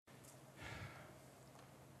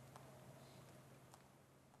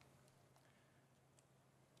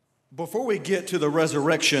Before we get to the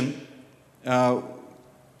resurrection,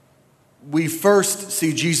 we first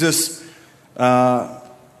see Jesus go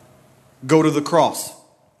to the cross.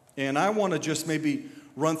 And I want to just maybe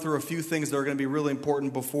run through a few things that are going to be really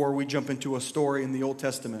important before we jump into a story in the Old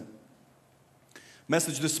Testament.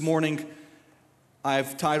 Message this morning,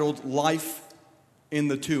 I've titled Life in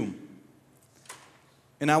the Tomb.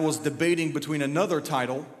 And I was debating between another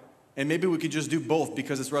title, and maybe we could just do both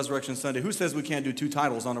because it's Resurrection Sunday. Who says we can't do two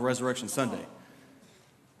titles on a Resurrection Sunday?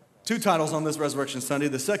 Two titles on this Resurrection Sunday.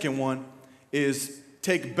 The second one is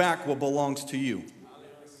Take Back What Belongs to You.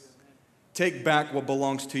 Take back what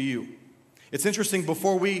belongs to you. It's interesting,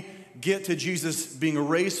 before we get to Jesus being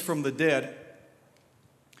raised from the dead,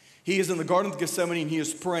 he is in the Garden of Gethsemane and he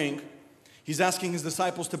is praying. He's asking his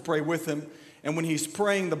disciples to pray with him. And when he's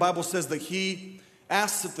praying, the Bible says that he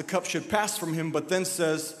asks if the cup should pass from him, but then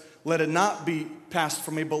says, "Let it not be passed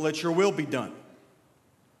from me, but let your will be done."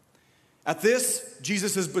 At this,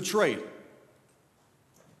 Jesus is betrayed.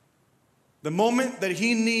 The moment that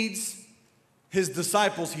he needs his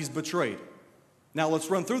disciples, he's betrayed. Now let's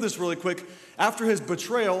run through this really quick. After his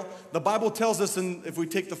betrayal, the Bible tells us, and if we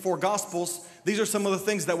take the four Gospels, these are some of the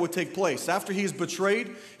things that would take place. After he is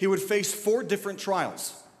betrayed, he would face 4 different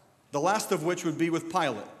trials, the last of which would be with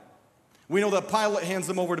Pilate. We know that Pilate hands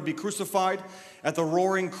him over to be crucified, at the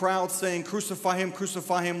roaring crowd saying, crucify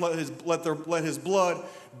him, let his blood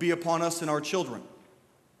be upon us and our children.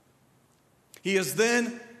 He is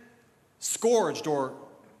then scourged, or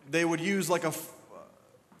they would use like a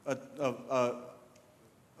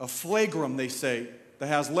flagrum, they say, that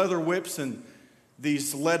has leather whips and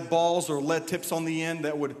these lead balls or lead tips on the end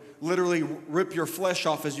that would literally rip your flesh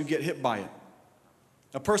off as you get hit by it.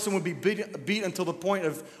 A person would be beat until the point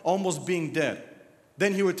of almost being dead.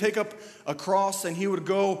 Then he would take up a cross and he would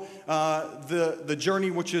go the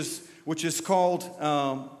journey which is called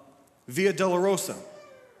Via Dolorosa.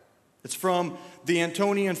 It's from the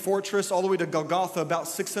Antonian fortress all the way to Golgotha, about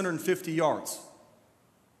 650 yards.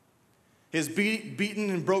 His beaten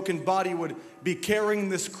and broken body would be carrying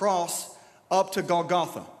this cross up to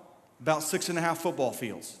Golgotha, about 6.5 football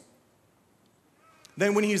fields.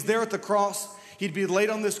 Then when he's there at the cross, he'd be laid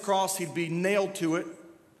on this cross, he'd be nailed to it,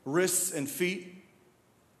 wrists and feet,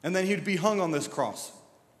 and then he'd be hung on this cross.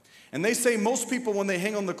 And they say most people, when they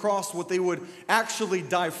hang on the cross, what they would actually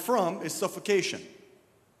die from is suffocation.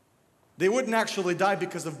 They wouldn't actually die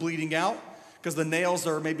because of bleeding out, because the nails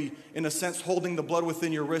are maybe, in a sense, holding the blood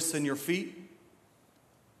within your wrists and your feet.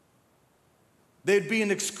 They'd be in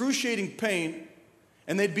excruciating pain,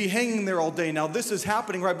 and they'd be hanging there all day. Now, this is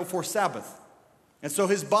happening right before Sabbath. And so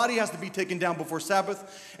his body has to be taken down before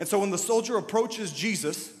Sabbath. And so when the soldier approaches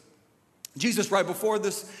Jesus, right before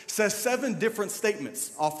this, says 7 different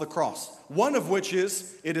statements off the cross. One of which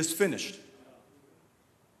is, "It is finished."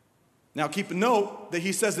 Now keep a note that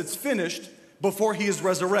he says it's finished before he is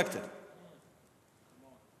resurrected.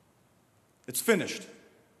 It's finished.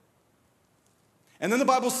 And then the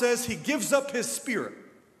Bible says he gives up his spirit.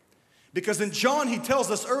 Because in John, he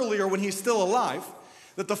tells us earlier, when he's still alive,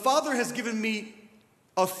 that the Father has given me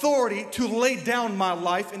authority to lay down my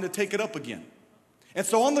life and to take it up again. And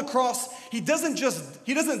so on the cross, he doesn't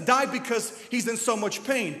die because he's in so much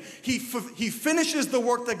pain. He finishes the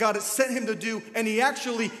work that God has sent him to do, and he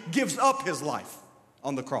actually gives up his life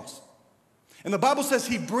on the cross. And the Bible says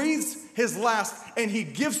he breathes his last and he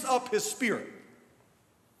gives up his spirit.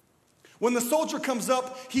 When the soldier comes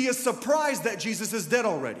up, he is surprised that Jesus is dead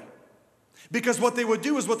already. Because what they would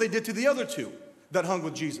do is what they did to the other 2 that hung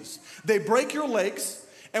with Jesus. They break your legs.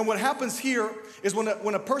 And what happens here is when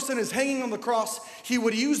a person is hanging on the cross, he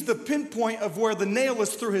would use the pinpoint of where the nail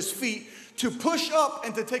is through his feet to push up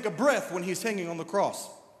and to take a breath when he's hanging on the cross.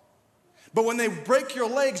 But when they break your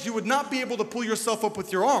legs, you would not be able to pull yourself up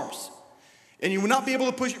with your arms. And you would not be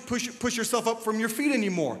able to push yourself up from your feet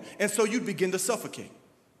anymore. And so you'd begin to suffocate.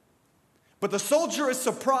 But the soldier is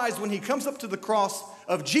surprised when he comes up to the cross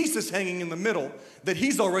of Jesus hanging in the middle that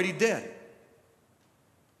he's already dead.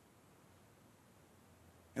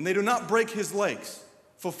 And they do not break his legs,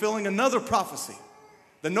 fulfilling another prophecy,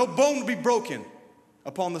 that no bone will be broken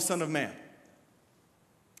upon the Son of Man.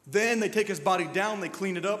 Then they take his body down, they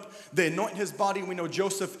clean it up, they anoint his body. We know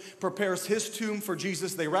Joseph prepares his tomb for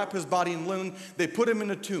Jesus. They wrap his body in linen, they put him in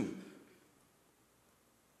a tomb.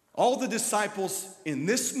 All the disciples in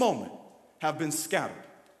this moment have been scattered.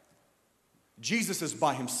 Jesus is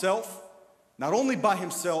by himself. Not only by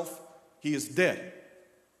himself, he is dead.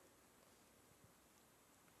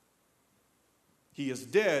 He is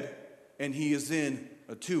dead, and he is in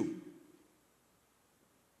a tomb.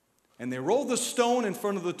 And they roll the stone in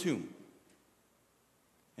front of the tomb.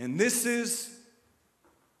 And this is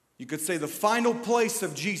you could say the final place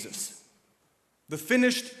of Jesus, the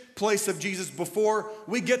finished place of Jesus before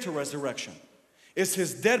we get to resurrection, is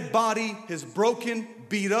his dead body, his broken,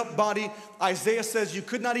 beat up body. Isaiah says you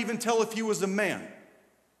could not even tell if he was a man.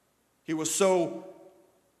 He was so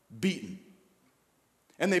beaten.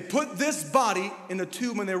 And they put this body in a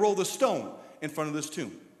tomb and they rolled a stone in front of this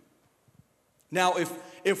tomb. Now,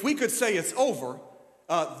 if we could say it's over,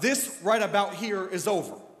 this right about here is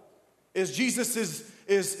over. Is Jesus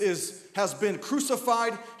has been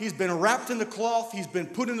crucified, he's been wrapped in the cloth, he's been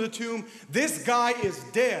put in the tomb. This guy is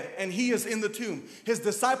dead and he is in the tomb. His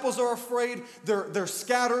disciples are afraid, they're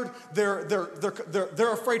scattered,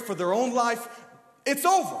 they're afraid for their own life. It's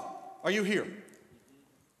over. Are you here?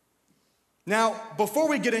 Now, before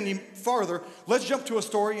we get any farther, let's jump to a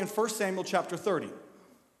story in 1 Samuel chapter 30.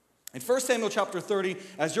 In 1 Samuel chapter 30,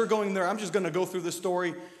 as you're going there, I'm just going to go through this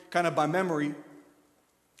story kind of by memory.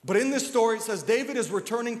 But in this story, it says David is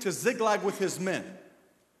returning to Ziklag with his men.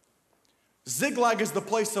 Ziklag is the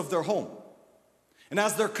place of their home. And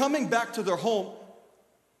as they're coming back to their home,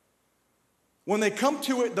 when they come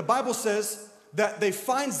to it, the Bible says that they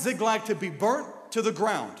find Ziklag to be burnt to the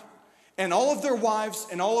ground. And all of their wives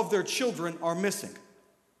and all of their children are missing.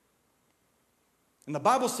 And the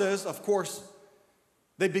Bible says, of course,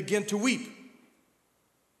 they begin to weep.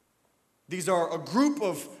 These are a group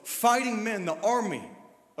of fighting men, the army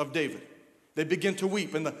of David. They begin to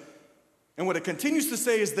weep. And what it continues to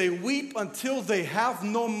say is they weep until they have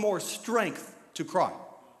no more strength to cry.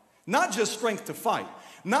 Not just strength to fight.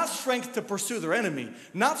 Not strength to pursue their enemy.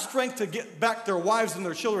 Not strength to get back their wives and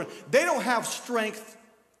their children. They don't have strength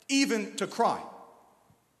even to cry.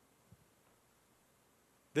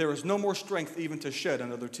 There is no more strength even to shed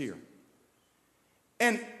another tear.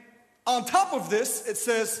 And on top of this, it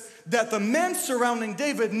says that the men surrounding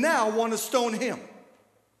David now want to stone him.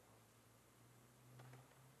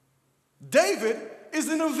 David is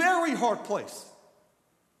in a very hard place.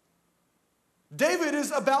 David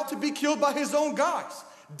is about to be killed by his own guys.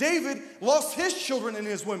 David lost his children and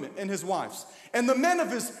his women and his wives. And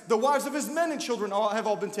the wives of his men and children have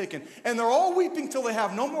all been taken. And they're all weeping till they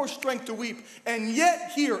have no more strength to weep. And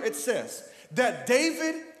yet here it says that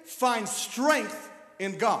David finds strength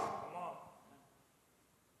in God.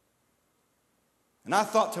 And I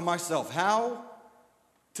thought to myself, how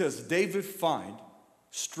does David find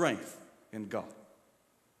strength in God?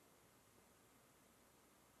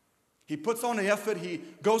 He puts on the effort, he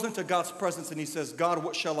goes into God's presence and he says, God,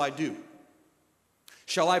 what shall I do?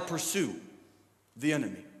 Shall I pursue the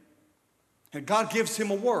enemy? And God gives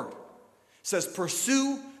him a word. It says,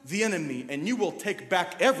 pursue the enemy and you will take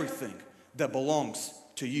back everything that belongs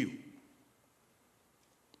to you.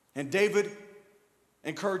 And David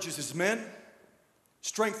encourages his men,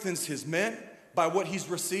 strengthens his men by what he's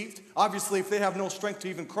received. Obviously, if they have no strength to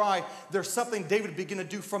even cry, there's something David began to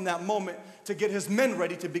do from that moment to get his men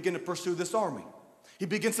ready to begin to pursue this army. He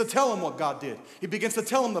begins to tell them what God did. He begins to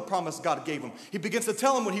tell them the promise God gave him. He begins to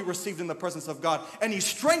tell them what he received in the presence of God. And he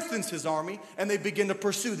strengthens his army, and they begin to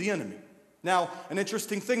pursue the enemy. Now, an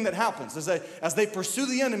interesting thing that happens is that as they pursue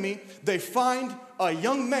the enemy, they find a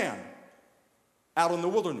young man out in the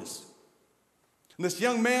wilderness. And this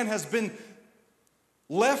young man has been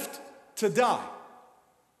left to die.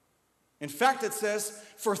 In fact, it says,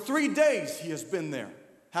 for 3 days he has been there,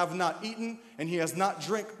 have not eaten, and he has not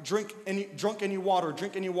drunk any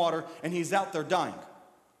water, and he's out there dying.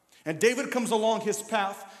 And David comes along his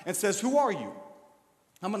path and says, who are you?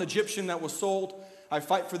 I'm an Egyptian that was sold. I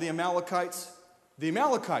fight for the Amalekites. The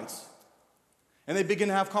Amalekites. And they begin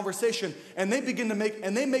to have conversation, and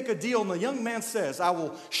they make a deal, and the young man says, I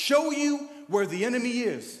will show you where the enemy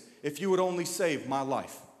is if you would only save my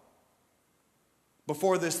life.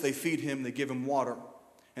 Before this, they feed him, they give him water.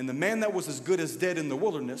 And the man that was as good as dead in the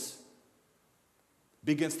wilderness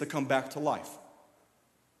begins to come back to life.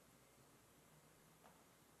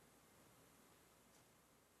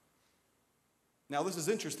 Now, this is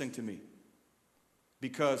interesting to me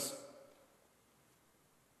because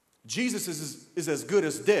Jesus is as good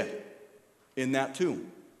as dead in that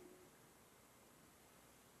tomb.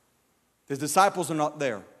 His disciples are not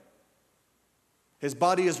there. His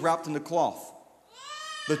body is wrapped in the cloth.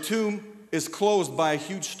 The tomb is closed by a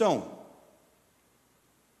huge stone.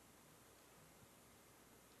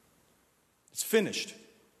 It's finished.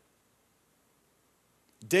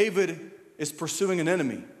 David is pursuing an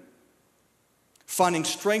enemy, finding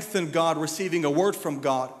strength in God, receiving a word from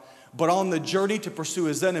God. But on the journey to pursue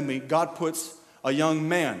his enemy, God puts a young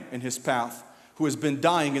man in his path who has been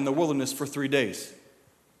dying in the wilderness for 3 days.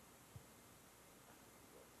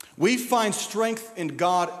 We find strength in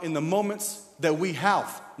God in the moments that we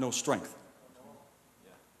have no strength.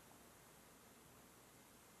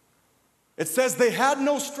 It says they had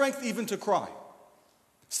no strength even to cry.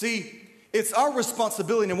 See, it's our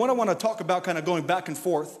responsibility, and what I want to talk about, kind of going back and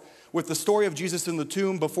forth with the story of Jesus in the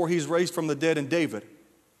tomb before he's raised from the dead and David,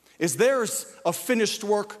 is there's a finished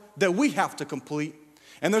work that we have to complete,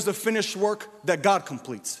 and there's a finished work that God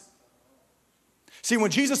completes. See, when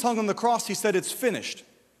Jesus hung on the cross, he said it's finished,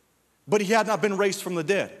 but he had not been raised from the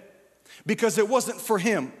dead because it wasn't for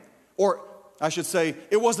him, or I should say,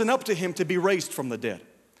 it wasn't up to him to be raised from the dead.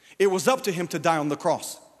 It was up to him to die on the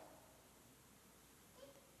cross.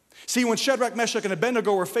 See, when Shadrach, Meshach, and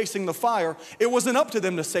Abednego were facing the fire, it wasn't up to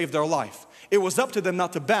them to save their life. It was up to them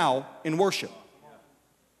not to bow in worship.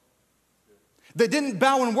 They didn't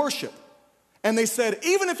bow in worship. And they said,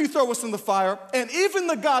 even if you throw us in the fire, and even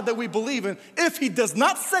the God that we believe in, if he does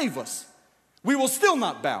not save us, we will still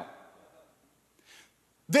not bow.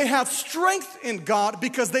 They had strength in God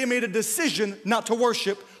because they made a decision not to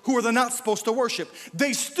worship who are they not supposed to worship.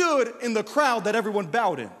 They stood in the crowd that everyone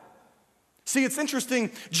bowed in. See, it's interesting,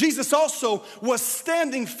 Jesus also was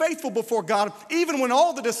standing faithful before God even when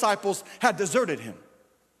all the disciples had deserted him.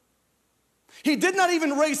 He did not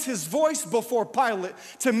even raise his voice before Pilate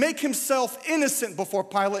to make himself innocent before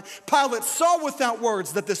Pilate. Pilate saw without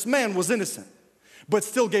words that this man was innocent, but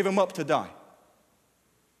still gave him up to die.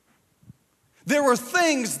 There are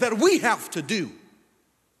things that we have to do,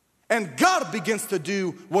 and God begins to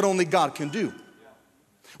do what only God can do.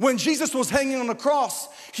 When Jesus was hanging on the cross,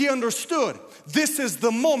 he understood, this is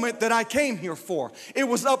the moment that I came here for. It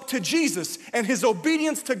was up to Jesus and his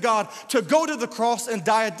obedience to God to go to the cross and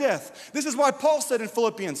die a death. This is why Paul said in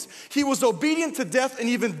Philippians, he was obedient to death and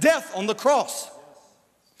even death on the cross.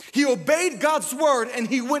 He obeyed God's word and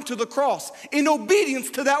he went to the cross in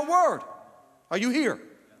obedience to that word. Are you here?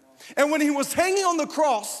 And when he was hanging on the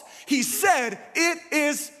cross, he said, it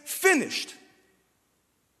is finished.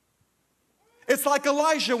 It's like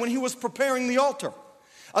Elijah when he was preparing the altar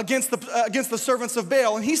against the servants of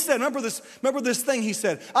Baal. And he said, remember this thing he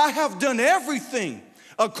said, I have done everything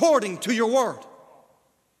according to your word.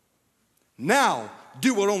 Now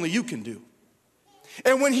do what only you can do.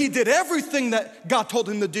 And when he did everything that God told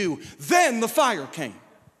him to do, then the fire came.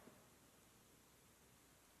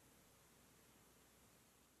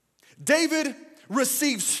 David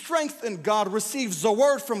receives strength in God, receives a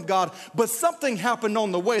word from God, but something happened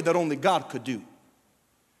on the way that only God could do.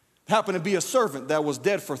 It happened to be a servant that was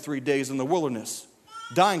dead for 3 days in the wilderness,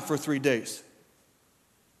 dying for 3 days.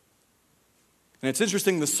 And it's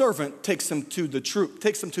interesting, the servant takes him to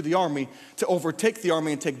the army to overtake the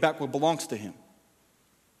army and take back what belongs to him.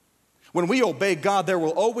 When we obey God, there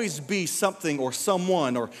will always be something or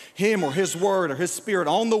someone or him or his word or his spirit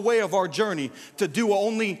on the way of our journey to do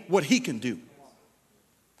only what he can do.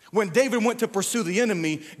 When David went to pursue the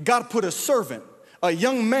enemy, God put a servant, a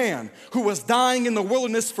young man who was dying in the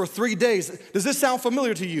wilderness for 3 days. Does this sound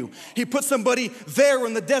familiar to you? He put somebody there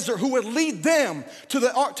in the desert who would lead them to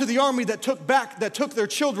the army that took their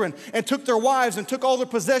children and took their wives and took all their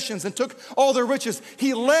possessions and took all their riches.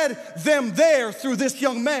 He led them there through this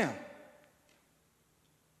young man.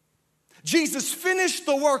 Jesus finished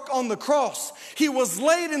the work on the cross. He was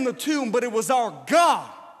laid in the tomb, but it was our God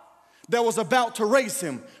that was about to raise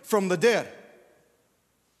him from the dead.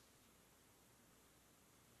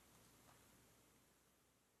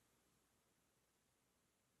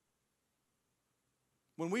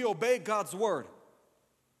 When we obey God's word,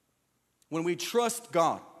 when we trust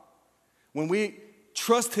God, when we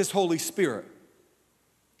trust his Holy Spirit,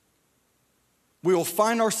 we will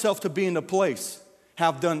find ourselves to be in a place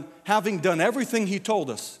having done everything he told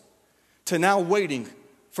us, to now waiting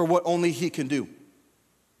for what only he can do.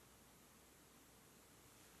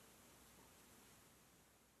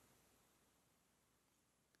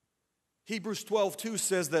 Hebrews 12:2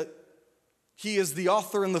 says that he is the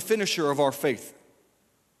author and the finisher of our faith,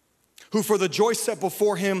 who for the joy set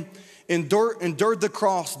before him endured the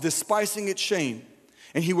cross, despising its shame,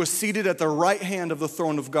 and he was seated at the right hand of the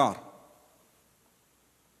throne of God.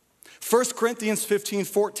 1 Corinthians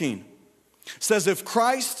 15:14 says, if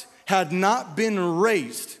Christ had not been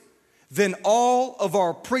raised, then all of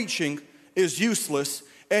our preaching is useless,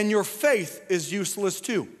 and your faith is useless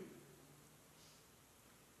too.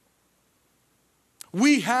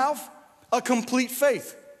 We have a complete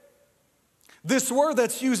faith. This word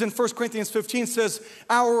that's used in 1 Corinthians 15 says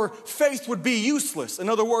our faith would be useless. In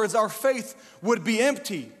other words, our faith would be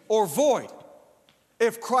empty or void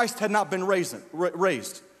if Christ had not been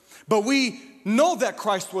raised. But we know that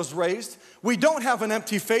Christ was raised. We don't have an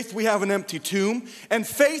empty faith, we have an empty tomb. And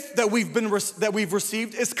faith that we've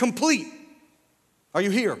received is complete. Are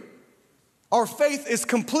you here? Our faith is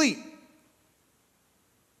complete.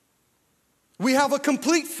 We have a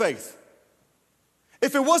complete faith.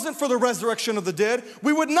 If it wasn't for the resurrection of the dead,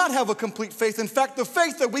 we would not have a complete faith. In fact, the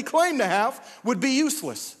faith that we claim to have would be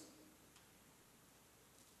useless.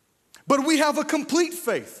 But we have a complete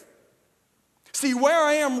faith. See, where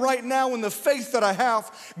I am right now in the faith that I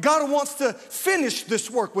have, God wants to finish this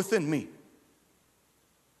work within me.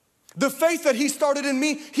 The faith that He started in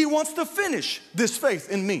me, He wants to finish this faith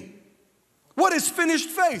in me. What is finished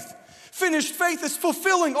faith? Finished faith is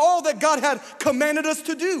fulfilling all that God had commanded us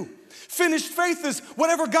to do. Finished faith is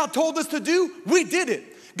whatever God told us to do, we did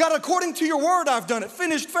it. God, according to your word, I've done it.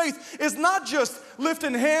 Finished faith is not just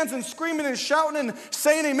lifting hands and screaming and shouting and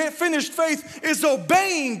saying amen. Finished faith is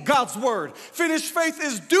obeying God's word. Finished faith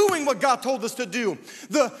is doing what God told us to do.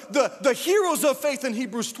 The heroes of faith in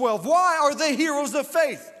Hebrews 12, why are they heroes of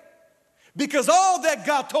faith? Because all that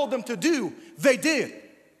God told them to do, they did.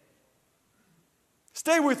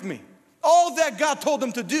 Stay with me. All that God told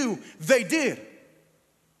them to do, they did.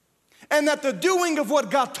 And that the doing of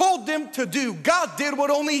what God told them to do, God did what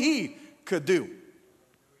only He could do.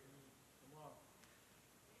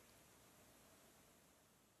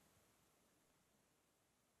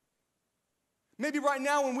 Maybe right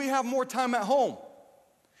now when we have more time at home,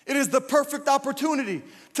 it is the perfect opportunity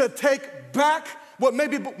to take back what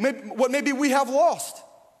maybe we have lost.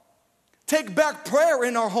 Take back prayer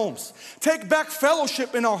in our homes. Take back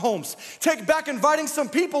fellowship in our homes. Take back inviting some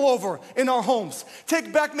people over in our homes.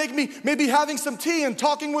 Take back maybe having some tea and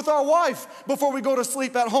talking with our wife before we go to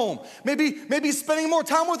sleep at home. Maybe spending more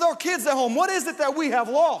time with our kids at home. What is it that we have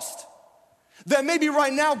lost that maybe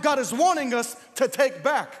right now God is wanting us to take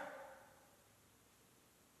back?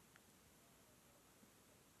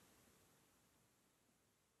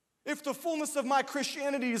 If the fullness of my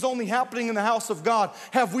Christianity is only happening in the house of God,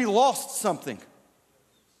 have we lost something?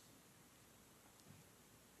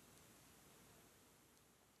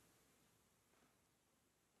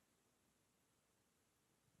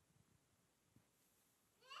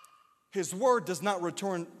 His word does not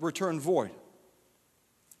return void.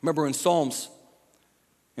 Remember in Psalms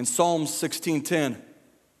 16:10,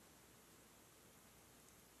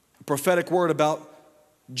 a prophetic word about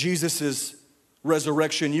Jesus'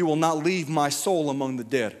 resurrection, you will not leave my soul among the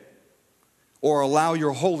dead or allow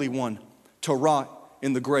your Holy One to rot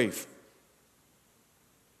in the grave.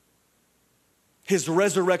 His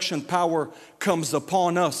resurrection power comes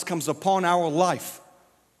upon us, comes upon our life.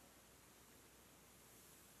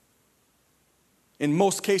 In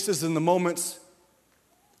most cases, in the moments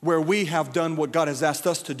where we have done what God has asked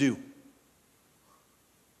us to do.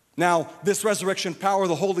 Now, this resurrection power,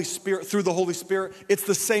 the Holy Spirit, through the Holy Spirit, it's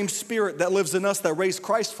the same Spirit that lives in us that raised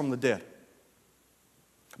Christ from the dead.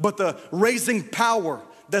 But the raising power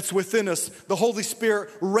that's within us, the Holy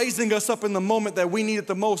Spirit raising us up in the moment that we need it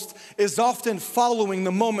the most, is often following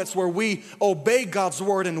the moments where we obey God's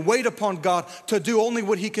word and wait upon God to do only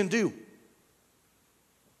what He can do.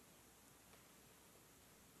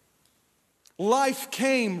 Life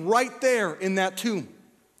came right there in that tomb.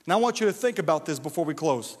 Now I want you to think about this before we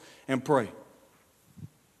close and pray.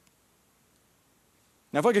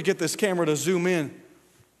 Now if I could get this camera to zoom in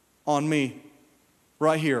on me,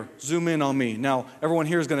 right here, zoom in on me. Now everyone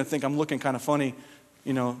here is going to think I'm looking kind of funny,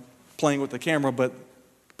 playing with the camera, but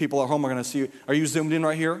people at home are going to see it. Are you zoomed in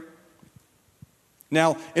right here?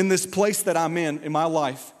 Now in this place that I'm in my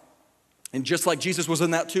life, and just like Jesus was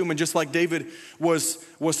in that tomb, and just like David was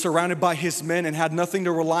surrounded by his men and had nothing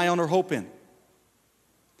to rely on or hope in,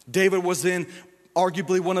 David was in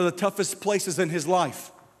arguably one of the toughest places in his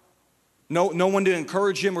life. No one to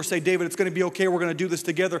encourage him or say, David, it's going to be okay, we're going to do this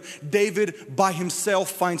together. David by himself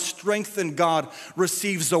finds strength in God,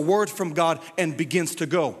 receives a word from God, and begins to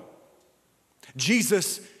go.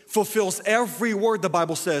 Jesus fulfills every word the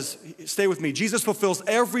Bible says. Stay with me. Jesus fulfills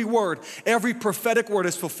every word. Every prophetic word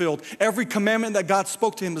is fulfilled. Every commandment that God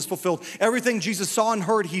spoke to him is fulfilled. Everything Jesus saw and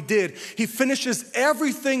heard, he did. He finishes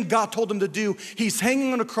everything God told him to do. He's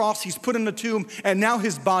hanging on a cross. He's put in a tomb. And now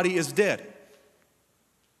his body is dead.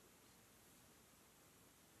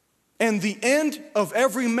 And the end of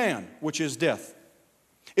every man, which is death,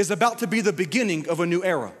 is about to be the beginning of a new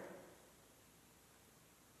era.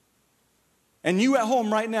 And you at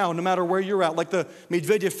home right now, no matter where you're at, like the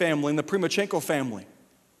Medvedev family and the Primachenko family,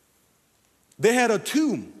 they had a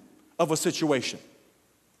tomb of a situation.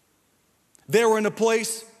 They were in a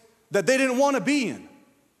place that they didn't want to be in,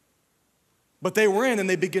 but they were in, and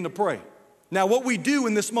they began to pray. Now, what we do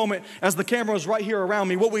in this moment, as the camera is right here around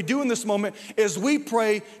me, what we do in this moment is we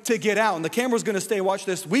pray to get out. And the camera's going to stay, watch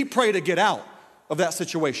this. We pray to get out of that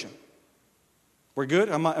situation. We're good?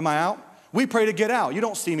 Am I out? We pray to get out. You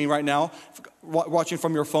don't see me right now watching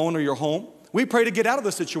from your phone or your home. We pray to get out of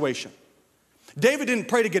the situation. David didn't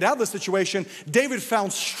pray to get out of the situation. David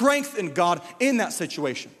found strength in God in that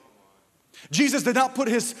situation. Jesus did not put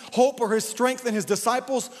his hope or his strength in his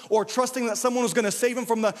disciples or trusting that someone was going to save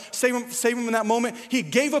him in that moment. He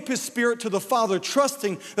gave up his spirit to the Father,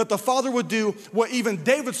 trusting that the Father would do what even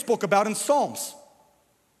David spoke about in Psalms.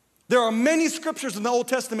 There are many scriptures in the Old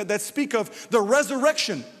Testament that speak of the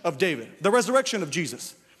resurrection of David, the resurrection of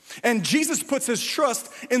Jesus. And Jesus puts his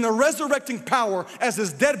trust in the resurrecting power as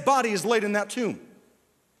his dead body is laid in that tomb.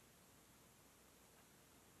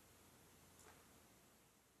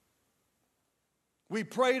 We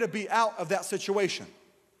pray to be out of that situation.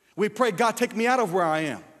 We pray, God, take me out of where I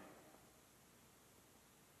am.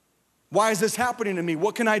 Why is this happening to me?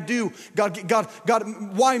 What can I do? God,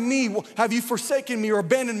 why me? Have you forsaken me or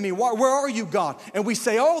abandoned me? Where are you, God? And we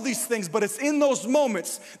say all these things, but it's in those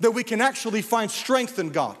moments that we can actually find strength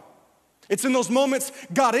in God. It's in those moments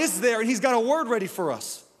God is there and he's got a word ready for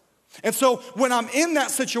us. And so when I'm in that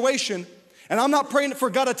situation, and I'm not praying for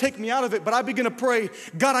God to take me out of it, but I begin to pray,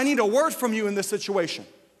 God, I need a word from you in this situation.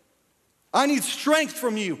 I need strength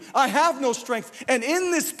from you. I have no strength. And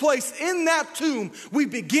in this place, in that tomb, we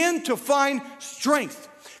begin to find strength.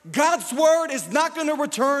 God's word is not going to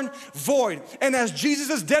return void. And as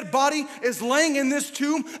Jesus' dead body is laying in this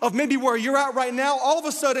tomb of maybe where you're at right now, all of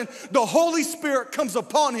a sudden, the Holy Spirit comes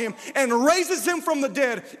upon him and raises him from the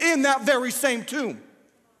dead in that very same tomb.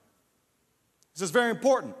 This is very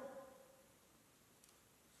important.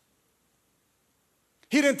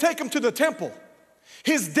 He didn't take him to the temple.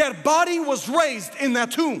 His dead body was raised in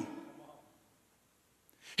that tomb.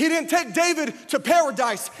 He didn't take David to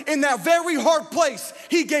paradise in that very hard place.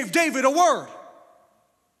 He gave David a word.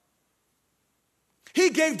 He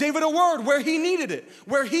gave David a word where he needed it,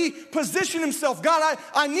 where he positioned himself. God,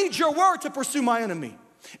 I need your word to pursue my enemy.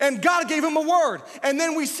 And God gave him a word. And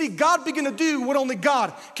then we see God begin to do what only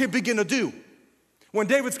God can begin to do. When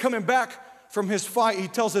David's coming back from his fight, he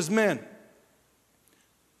tells his men,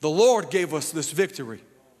 the Lord gave us this victory.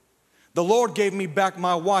 The Lord gave me back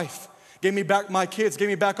my wife, gave me back my kids, gave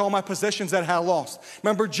me back all my possessions that I had lost.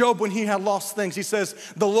 Remember Job when he had lost things, he says,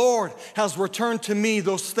 the Lord has returned to me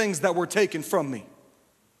those things that were taken from me.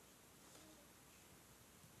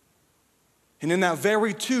 And in that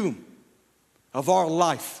very tomb of our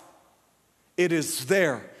life, it is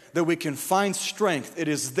there that we can find strength. It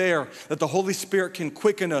is there that the Holy Spirit can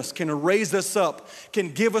quicken us, can raise us up,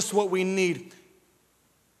 can give us what we need.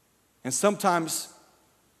 And sometimes,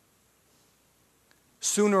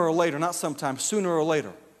 sooner or later, that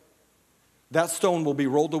stone will be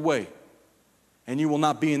rolled away and you will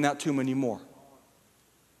not be in that tomb anymore.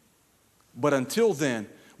 But until then,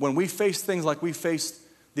 when we face things like we faced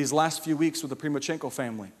these last few weeks with the Primachenko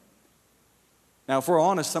family. Now, if we're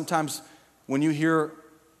honest, sometimes when you hear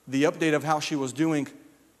the update of how she was doing,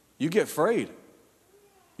 you get afraid.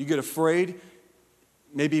 You get afraid.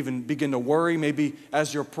 Maybe even begin to worry. Maybe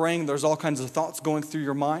as you're praying, there's all kinds of thoughts going through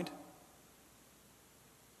your mind.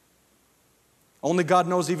 Only God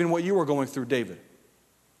knows even what you were going through, David,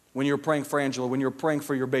 when you were praying for Angela, when you were praying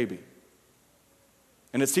for your baby.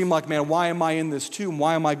 And it seemed like, man, why am I in this tomb?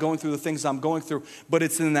 Why am I going through the things I'm going through? But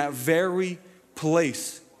it's in that very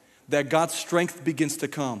place that God's strength begins to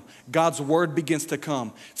come. God's word begins to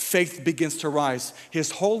come. Faith begins to rise.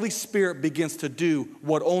 His Holy Spirit begins to do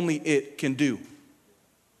what only it can do.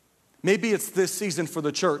 Maybe it's this season for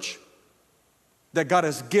the church that God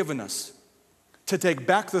has given us to take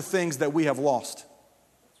back the things that we have lost.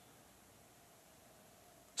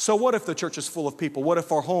 So what if the church is full of people? What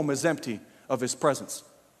if our home is empty of His presence?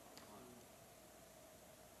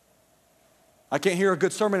 I can't hear a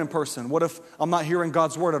good sermon in person. What if I'm not hearing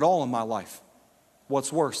God's word at all in my life?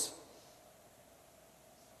 What's worse?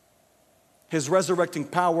 His resurrecting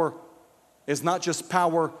power is not just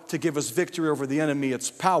power to give us victory over the enemy, it's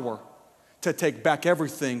power to take back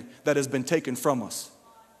everything that has been taken from us.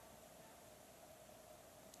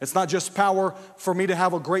 It's not just power for me to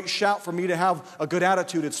have a great shout, for me to have a good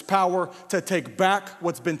attitude. It's power to take back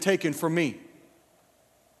what's been taken from me.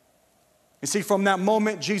 You see, from that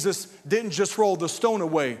moment, Jesus didn't just roll the stone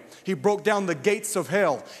away. He broke down the gates of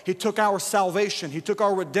hell. He took our salvation. He took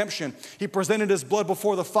our redemption. He presented His blood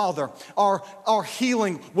before the Father. Our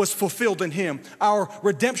healing was fulfilled in Him. Our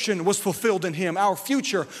redemption was fulfilled in Him. Our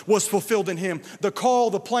future was fulfilled in Him. The call,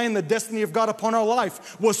 the plan, the destiny of God upon our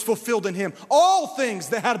life was fulfilled in Him. All things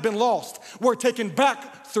that had been lost were taken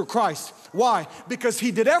back through Christ. Why? Because He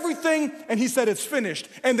did everything and He said it's finished.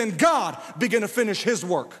 And then God began to finish His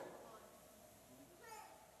work.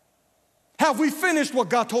 Have we finished what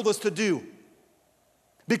God told us to do?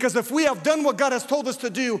 Because if we have done what God has told us to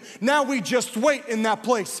do, now we just wait in that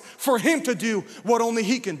place for Him to do what only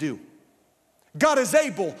He can do. God is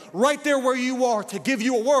able right there where you are to give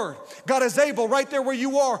you a word. God is able right there where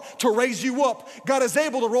you are to raise you up. God is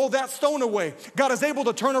able to roll that stone away. God is able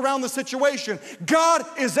to turn around the situation. God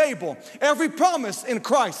is able. Every promise in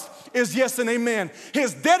Christ is yes and amen.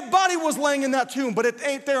 His dead body was laying in that tomb, but it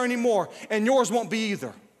ain't there anymore, and yours won't be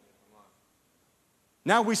either.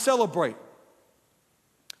 Now we celebrate.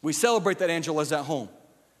 We celebrate that Angela's at home,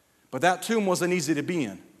 but that tomb wasn't easy to be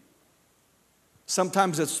in.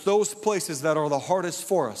 Sometimes it's those places that are the hardest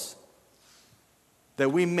for us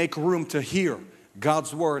that we make room to hear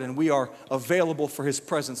God's word, and we are available for His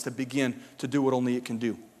presence to begin to do what only it can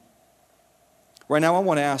do. Right now, I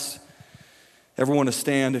want to ask everyone to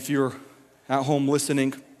stand. If you're at home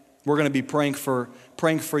listening, we're going to be praying for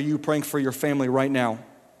you, praying for your family right now.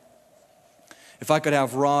 If I could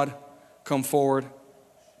have Rod come forward,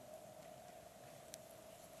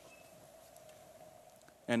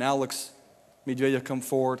 and Alex Medvedev come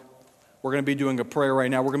forward. We're going to be doing a prayer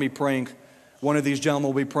right now. We're going to be praying. One of these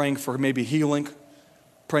gentlemen will be praying for maybe healing,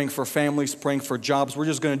 praying for families, praying for jobs. We're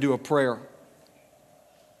just going to do a prayer.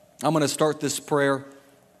 I'm going to start this prayer.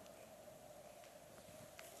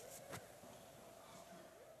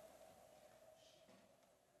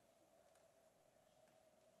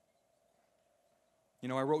 You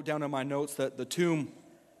know, I wrote down in my notes that the tomb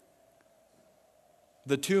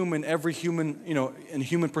in every human, in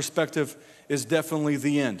human perspective is definitely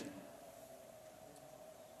the end.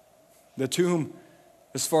 The tomb,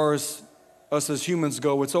 as far as us as humans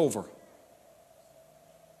go, it's over.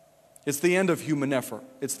 It's the end of human effort.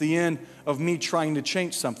 It's the end of me trying to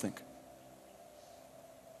change something.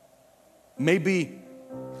 Maybe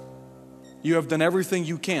you have done everything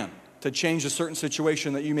you can to change a certain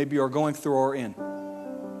situation that you maybe are going through or in.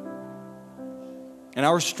 And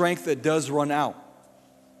our strength, it does run out.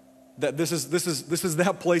 That this is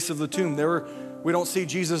that place of the tomb. We don't see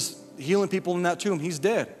Jesus healing people in that tomb. He's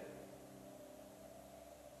dead.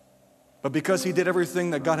 But because He did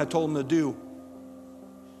everything that God had told Him to do,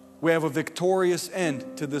 we have a victorious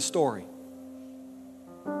end to this story.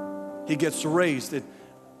 He gets raised.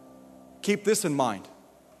 Keep this in mind.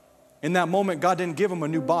 In that moment, God didn't give Him a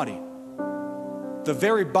new body. The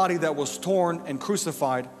very body that was torn and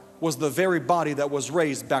crucified was the very body that was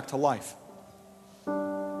raised back to life.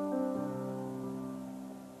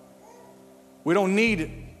 We don't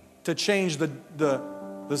need to change the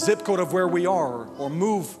zip code of where we are or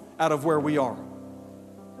move out of where we are.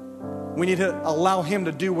 We need to allow Him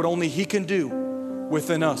to do what only He can do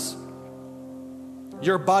within us.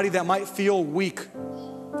 Your body that might feel weak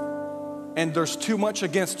and there's too much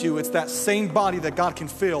against you, it's that same body that God can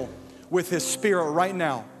fill with His Spirit right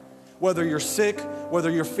now. Whether you're sick,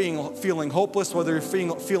 whether you're feeling hopeless, whether you're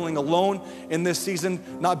feeling alone in this season,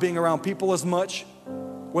 not being around people as much,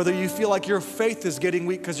 whether you feel like your faith is getting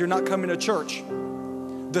weak because you're not coming to church,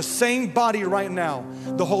 the same body right now,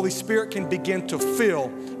 the Holy Spirit can begin to fill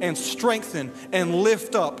and strengthen and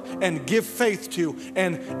lift up and give faith to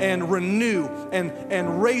and renew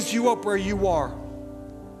and raise you up where you are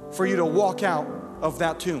for you to walk out of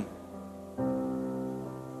that tomb.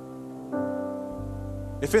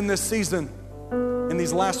 If in this season, in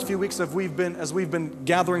these last few weeks as we've been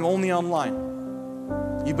gathering only online,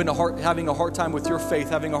 you've been having a hard time with your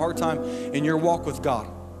faith, having a hard time in your walk with God,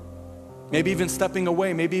 maybe even stepping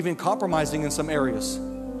away, maybe even compromising in some areas.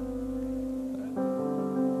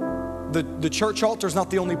 The church altar is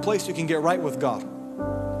not the only place you can get right with God.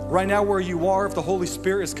 Right now where you are, if the Holy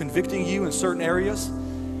Spirit is convicting you in certain areas,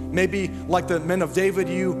 maybe like the men of David,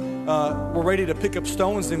 you were ready to pick up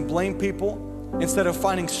stones and blame people instead of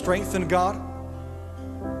finding strength in God.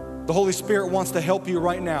 The Holy Spirit wants to help you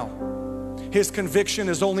right now. His conviction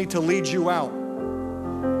is only to lead you out.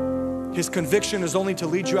 His conviction is only to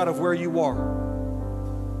lead you out of where you are.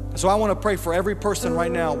 So I want to pray for every person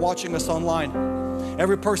right now watching us online,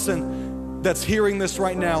 every person that's hearing this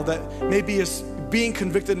right now that maybe is being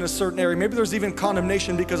convicted in a certain area. Maybe there's even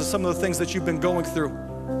condemnation because of some of the things that you've been going through.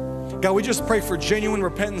 God, we just pray for genuine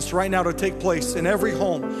repentance right now to take place in every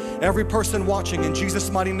home, every person watching, in Jesus'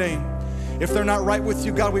 mighty name. If they're not right with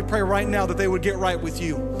you, God, we pray right now that they would get right with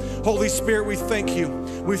you. Holy Spirit, we thank you.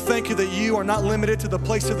 We thank you that you are not limited to the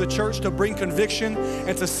place of the church to bring conviction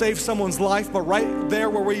and to save someone's life, but right there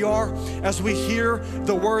where we are, as we hear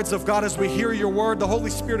the words of God, as we hear your word, the Holy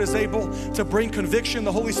Spirit is able to bring conviction.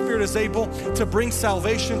 The Holy Spirit is able to bring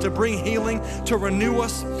salvation, to bring healing, to renew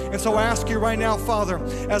us. And so I ask you right now, Father,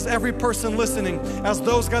 as every person listening, as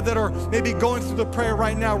those, God, that are maybe going through the prayer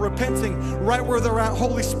right now, repenting right where they're at,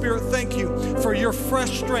 Holy Spirit, thank you for your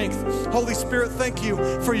fresh strength. Holy Spirit, thank you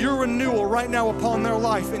for your renewal right now upon their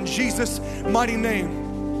life. In Jesus' mighty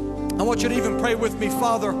name. I want you to even pray with me.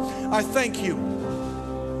 Father, I thank you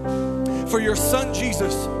for your son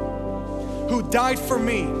Jesus, who died for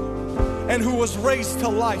me and who was raised to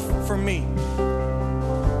life for me.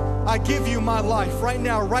 I give you my life right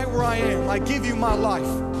now, right where I am. I give you my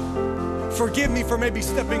life. Forgive me for maybe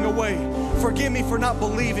stepping away. Forgive me for not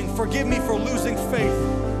believing. Forgive me for losing faith.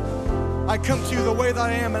 I come to you the way that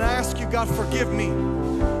I am, and I ask you, God, forgive me.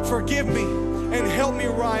 Forgive me and help me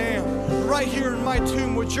where I am. Right here in my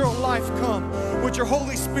tomb, would your life come? Would your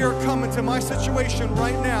Holy Spirit come into my situation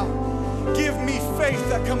right now? Give me faith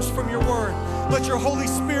that comes from your word. Let your Holy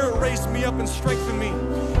Spirit raise me up and strengthen me.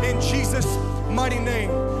 In Jesus' mighty name,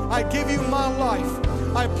 I give you my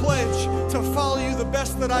life. I pledge to follow you the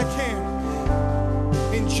best that I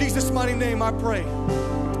can. In Jesus' mighty name I pray.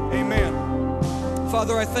 Amen.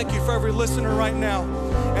 Father, I thank you for every listener right now.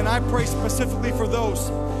 And I pray specifically for those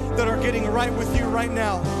that are getting right with you right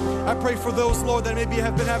now. I pray for those, Lord, that maybe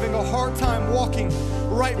have been having a hard time walking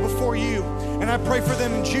right before you. And I pray for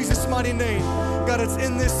them in Jesus' mighty name. God, it's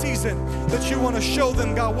in this season that you want to show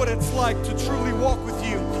them, God, what it's like to truly walk with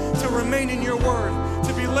you, to remain in your word,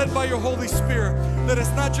 to be led by your Holy Spirit. That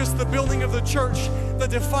it's not just the building of the church that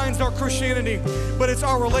defines our Christianity, but it's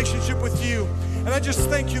our relationship with you. And I just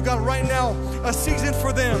thank you, God, right now, a season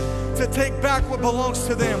for them to take back what belongs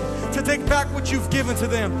to them, to take back what you've given to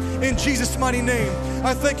them. In Jesus' mighty name,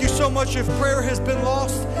 I thank you so much. If prayer has been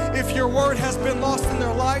lost, if your word has been lost in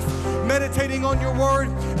their life, meditating on your word,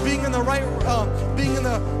 being in the right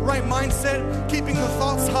mindset, keeping the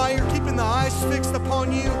thoughts higher, keeping the eyes fixed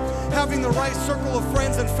upon you, having the right circle of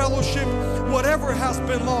friends and fellowship, whatever has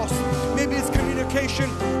been lost. Maybe it's communication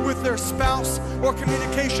with their spouse or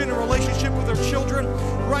communication and relationship with their children.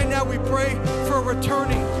 Right now we pray for a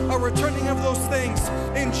returning of those things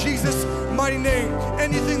in Jesus' mighty name.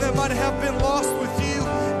 Anything that might have been lost with you,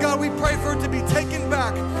 God, we pray for it to be taken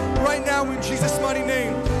back right now in Jesus' mighty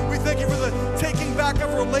name. We thank you for the taking back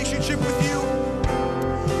of a relationship with you,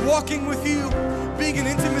 walking with you, being in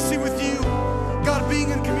intimacy with you, God, being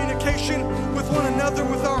in communication with one another,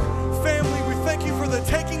 with our family. We thank you for the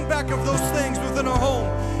taking back of those things within our home.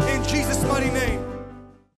 In Jesus' mighty name.